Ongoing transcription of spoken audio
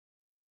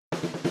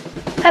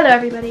Hello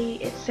everybody,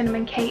 it's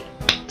Cinnamon Cait.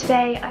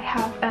 Today I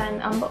have an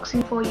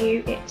unboxing for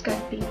you. It's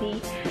going to be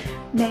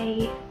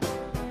the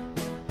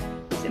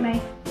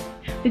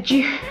The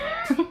June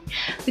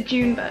the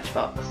June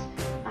BirchBox.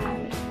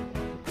 And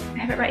I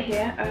have it right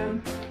here.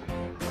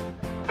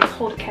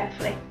 Hold it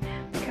carefully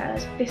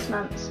because this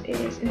month's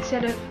is,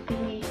 instead of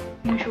the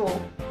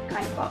usual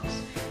kind of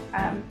box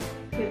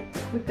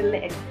with the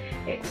lid,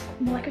 it's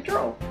more like a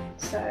drawer.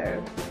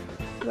 So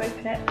you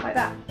open it like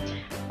that.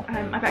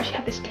 I've actually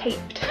had this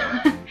taped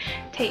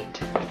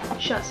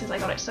shut since I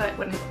got it, so it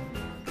wouldn't,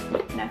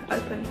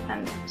 open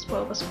and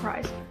spoil the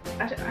surprise.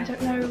 I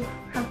don't know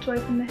how to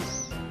open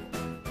this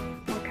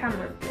on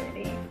camera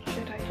really.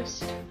 Should I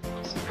just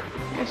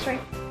go straight?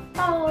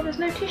 Oh, there's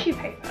no tissue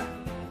paper.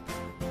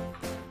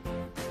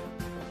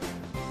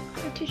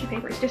 No tissue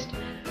paper. It's just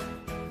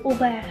all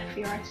there for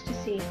your eyes to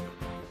see.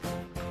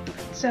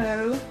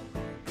 So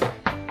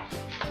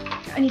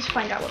I need to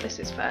find out what this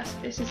is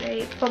first. This is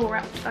a bubble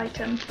wrapped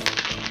item.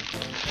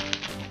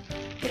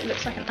 It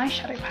looks like an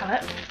eyeshadow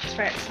palette, which is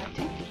very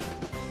exciting.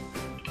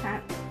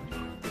 And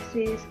this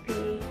is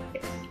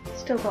it's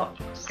still got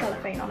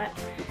cellophane on it,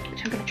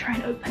 which I'm going to try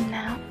and open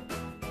now.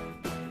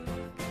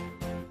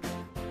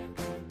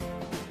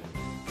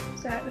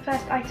 So the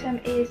first item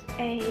is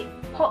a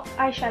pop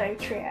eyeshadow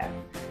trio,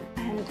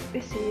 and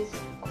this is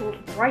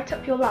called Bright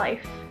Up Your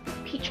Life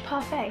Peach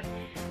Parfait,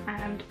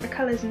 and the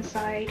colours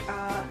inside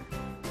are,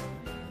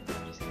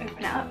 just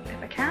open it up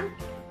if I can.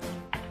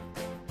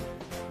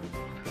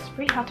 It's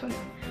really hard to open.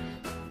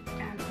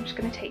 I'm just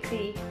going to take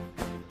the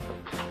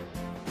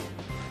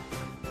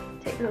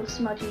little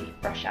smudgy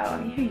brush out.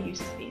 I mean, who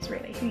uses these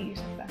really? Who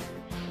uses them?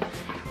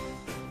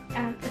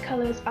 And the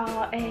colours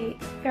are a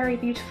very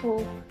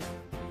beautiful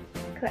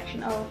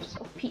collection of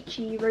sort of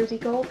peachy, rosy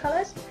gold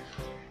colours,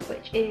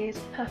 which is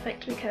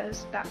perfect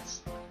because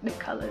that's the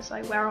colours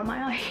I wear on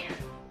my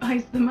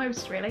eyes the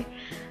most, really.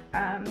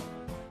 I'm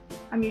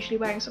usually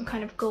wearing some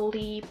kind of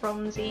goldy,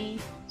 bronzy,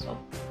 sort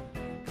of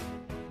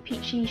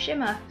peachy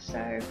shimmer,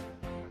 so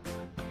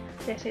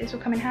this will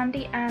come in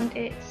handy, and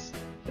it's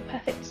the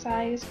perfect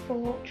size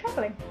for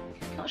travelling.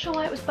 Not sure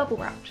why it was bubble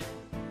wrapped.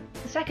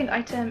 The second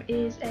item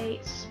is a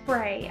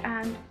spray,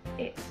 and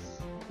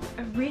it's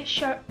a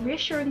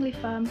reassuringly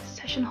firm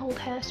session hold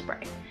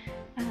hairspray,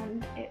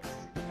 and it's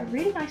a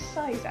really nice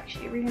size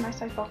actually, a really nice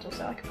size bottle,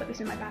 so I could put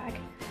this in my bag.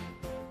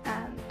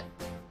 And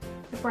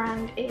the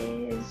brand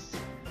is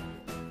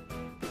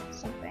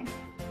something.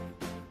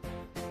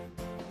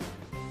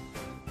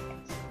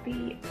 It's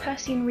the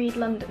Percy and Reed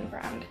London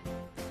brand.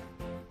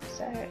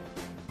 So,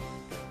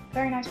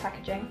 very nice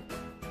packaging,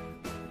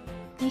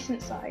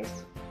 decent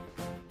size.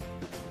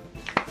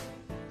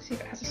 Let's see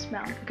if it has a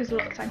smell, because a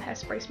lot of the time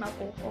hairspray smells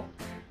awful.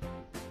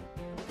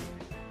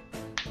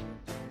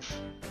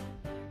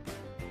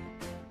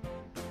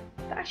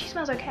 That actually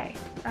smells okay.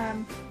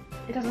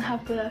 It doesn't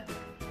have the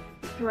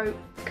throat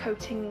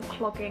coating,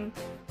 clogging.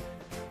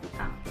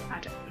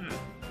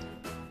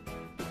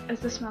 As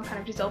the smell kind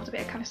of dissolves a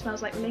bit, it kind of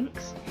smells like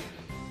Lynx,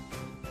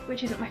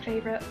 which isn't my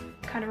favourite.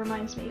 Kind of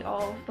reminds me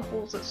of the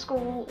halls at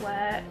school,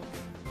 where,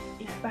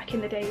 you know, back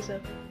in the days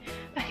of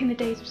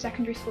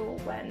secondary school,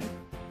 when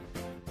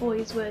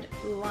boys would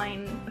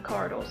line the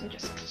corridors and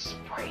just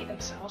spray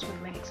themselves with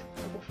Lynx.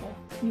 Awful.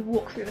 You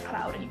walk through the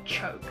cloud and you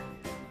choke.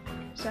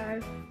 So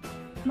I'm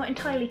not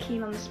entirely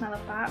keen on the smell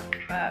of that,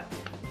 but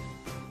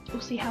we'll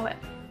see how it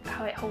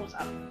holds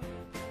up.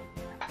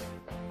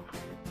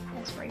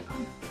 That's very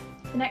fun.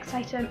 The next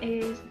item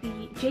is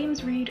the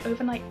James Reed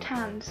Overnight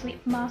Tan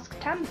Sleep Mask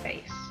Tan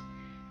Face.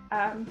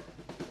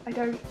 I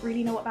don't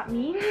really know what that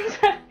means.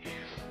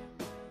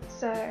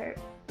 So,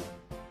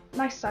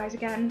 nice size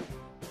again.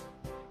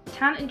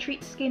 Tan and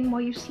treats skin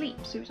while you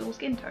sleep, suits all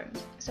skin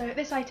tones. So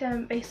this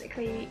item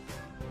basically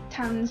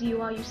tans you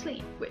while you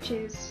sleep, which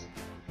is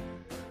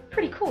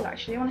pretty cool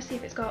actually. I want to see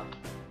if it's got...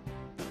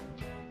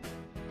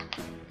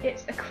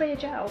 It's a clear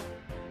gel.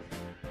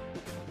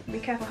 Be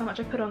careful how much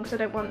I put on because I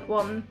don't want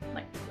one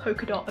like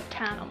polka dot of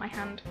tan on my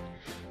hand.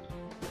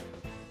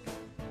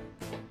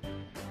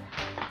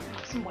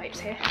 Some wipes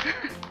here.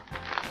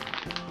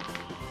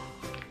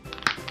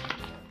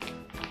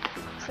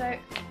 So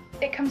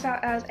it comes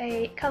out as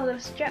a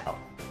colourless gel,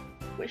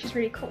 which is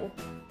really cool.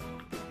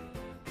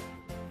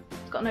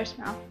 It's got no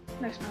smell,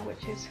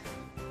 which is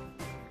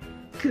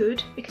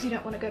good because you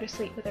don't want to go to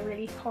sleep with a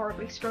really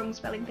horribly strong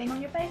smelling thing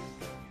on your face.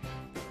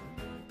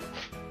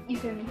 You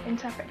can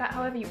interpret that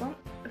however you want.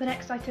 The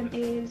next item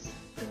is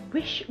the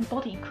Whish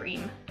Body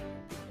Cream.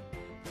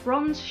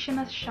 Bronze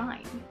Shimmer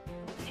Shine.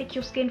 Take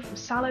your skin from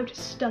sallow to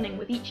stunning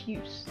with each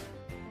use.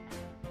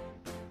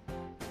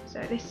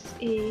 So this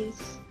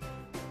is,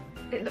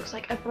 it looks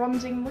like a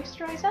bronzing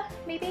moisturiser,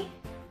 maybe?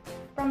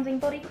 Bronzing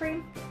body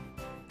cream.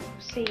 We'll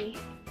see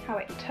how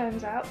it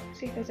turns out,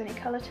 see if there's any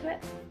colour to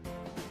it.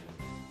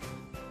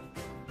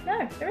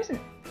 No, there isn't.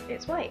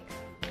 It's white.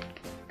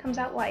 Comes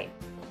out white.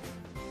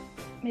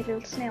 Maybe a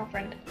little snail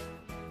friend.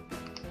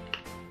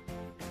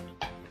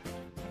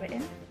 Rub it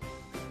in.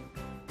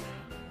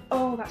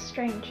 Oh, that's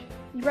strange.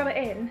 You rub it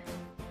in,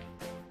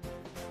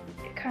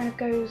 it kind of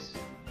goes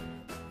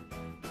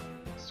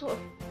sort of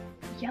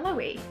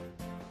yellowy.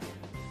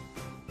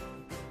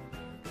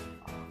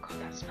 Oh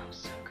god, that smells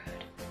so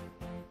good.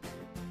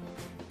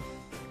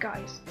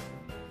 Guys,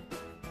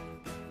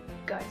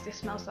 this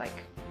smells like,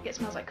 it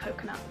smells like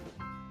coconut.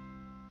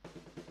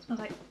 It smells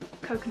like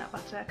coconut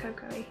butter,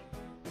 cocoa-y.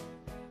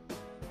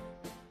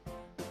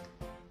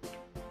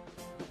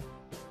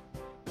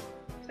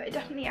 So it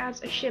definitely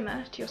adds a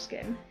shimmer to your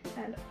skin,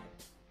 and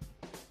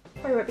I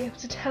probably won't be able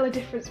to tell a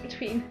difference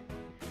between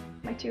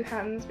my two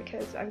hands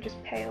because I'm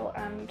just pale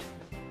and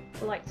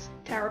the light's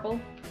terrible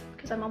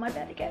because I'm on my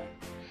bed again.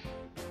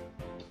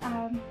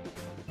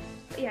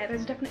 But yeah,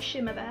 there's a definite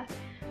shimmer there.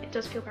 It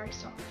does feel very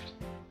soft.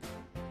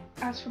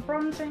 As for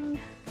bronzing,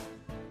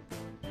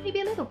 maybe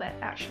a little bit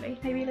actually,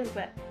 maybe a little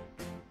bit.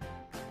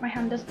 My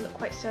hand doesn't look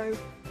quite so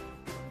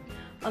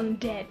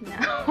undead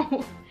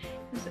now.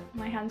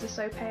 My hands are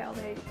so pale,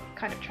 they're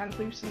kind of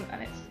translucent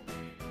and it's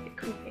a bit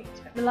creepy.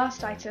 The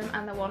last item,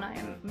 and the one I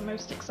am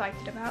most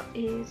excited about,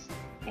 is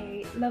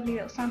a lovely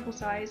little sample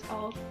size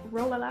of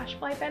Roller Lash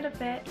by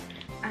Benefit,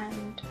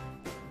 and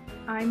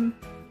I'm,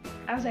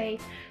 as a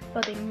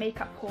budding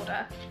makeup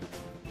hoarder,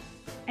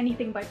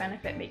 anything by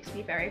Benefit makes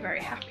me very, very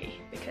happy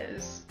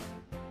because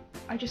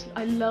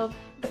I love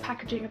the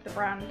packaging of the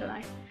brand, and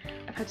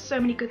I've heard so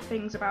many good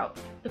things about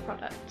the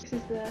product. This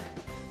is the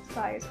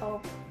size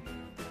of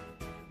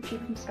the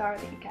tube of mascara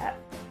that you get.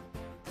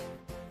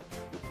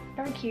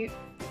 Very cute,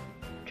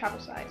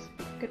 travel size,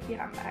 good for your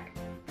handbag.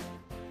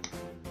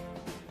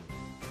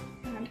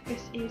 And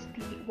this is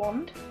the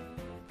wand.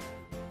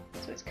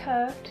 So it's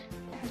curved,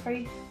 it has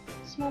very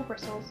small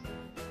bristles.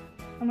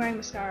 I'm wearing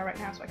mascara right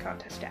now so I can't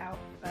test it out,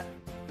 but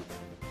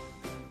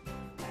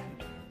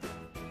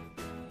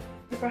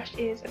the brush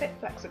is a bit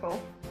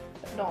flexible,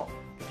 but not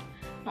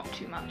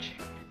too much.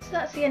 So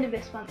that's the end of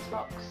this month's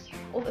box.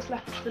 All that's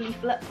left is the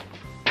leaflet.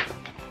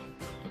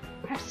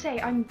 I have to say,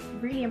 I'm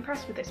really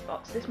impressed with this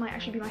box. This might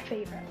actually be my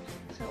favourite.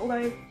 So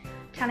although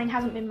tanning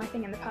hasn't been my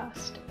thing in the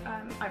past,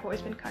 I've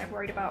always been kind of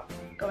worried about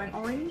going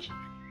orange.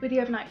 With the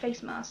overnight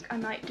face mask, I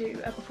might do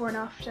a before and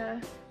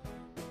after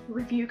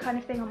review kind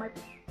of thing on my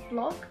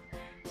blog.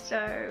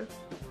 So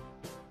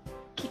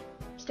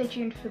stay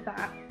tuned for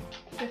that.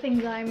 The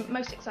things I'm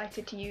most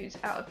excited to use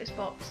out of this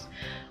box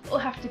will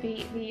have to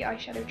be the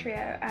eyeshadow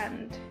trio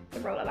and the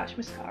Roller Lash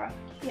mascara.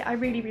 Yeah, I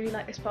really, really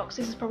like this box.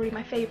 This is probably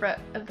my favourite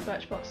of the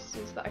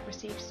BirchBoxes that I've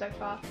received so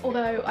far.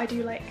 Although I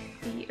do like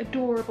the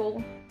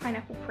adorable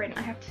pineapple print,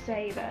 I have to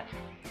say that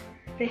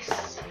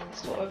this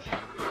sort of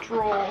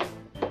drawer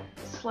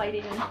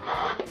sliding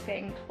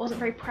thing wasn't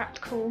very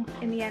practical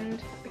in the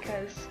end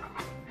because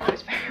I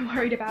was very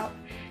worried about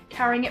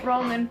carrying it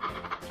wrong and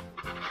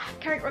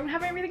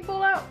having everything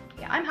fall out.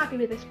 Yeah, I'm happy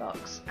with this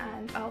box,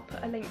 and I'll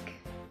put a link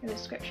in the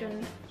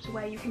description to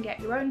where you can get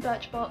your own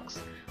BirchBox.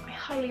 I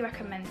highly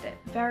recommend it.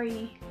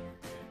 Very,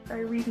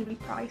 very reasonably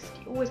priced.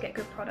 You always get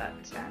good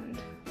products, and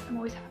I'm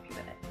always happy with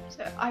it.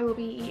 So I will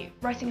be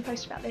writing a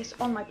post about this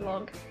on my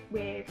blog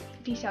with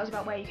details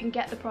about where you can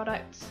get the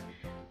products,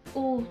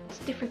 all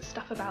different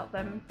stuff about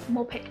them,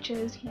 more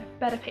pictures, you know,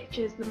 better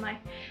pictures than my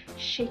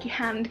shaky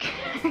hand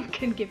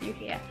can give you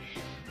here.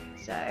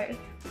 So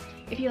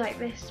if you like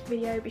this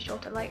video, be sure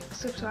to like,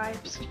 subscribe,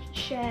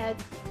 share,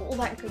 all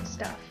that good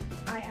stuff.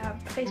 I have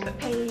a Facebook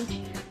page,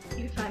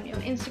 you can find me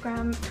on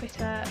Instagram,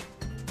 Twitter,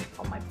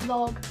 on my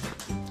blog,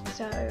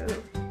 so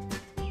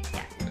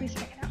yeah, please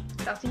check it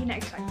out. I'll see you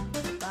next time.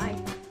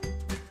 Bye!